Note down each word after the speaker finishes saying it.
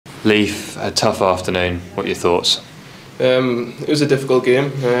Leif, a tough afternoon. What are your thoughts? It was a difficult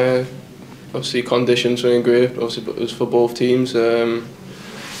game. Obviously conditions weren't great. Obviously it was for both teams.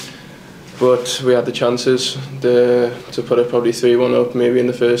 But we had the chances to put it probably 3-1 up maybe in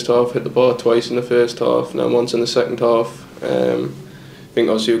the first half, hit the bar twice in the first half, and then once in the second half. I think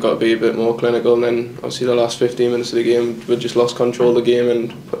obviously we've got to be a bit more clinical, and then obviously the last 15 minutes of the game we just lost control of the game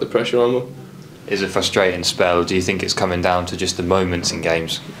and put the pressure on them. Is it a frustrating spell? Do you think it's coming down to just the moments in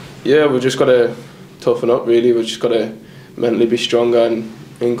games? Yeah, we've just got to toughen up really. We've just got to mentally be stronger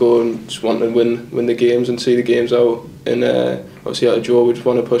and go and just want to win the games and see the games out. And obviously at a draw we just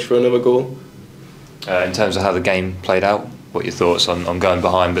want to push for another goal. In terms of how the game played out, what are your thoughts on going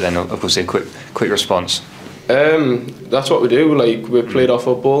behind but then of course a quick response? That's what we do. Like, we played our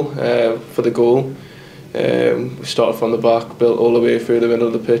football for the goal. We started from the back, built all the way through the middle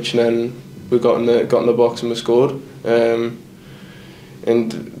of the pitch, and then we got in the box and we scored.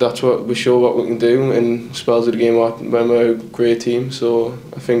 And that's what we show what we can do in spells of the game when we're a great team. So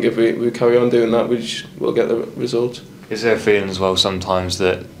I think if we carry on doing that, we'll get the result. Is there a feeling as well sometimes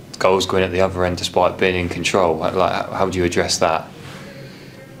that goals go in at the other end despite being in control? Like, how do you address that?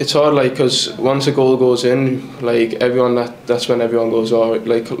 It's hard, like, because once a goal goes in, like, that's when everyone goes, all right,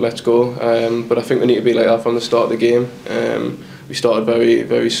 like, let's go. But I think we need to be like that from the start of the game. We started very,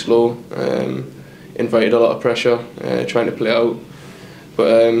 very slow, invited a lot of pressure, trying to play out.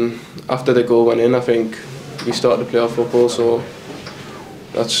 But after the goal went in, I think we started to play our football. So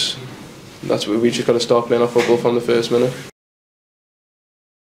that's what we just got to start playing our football from the first minute.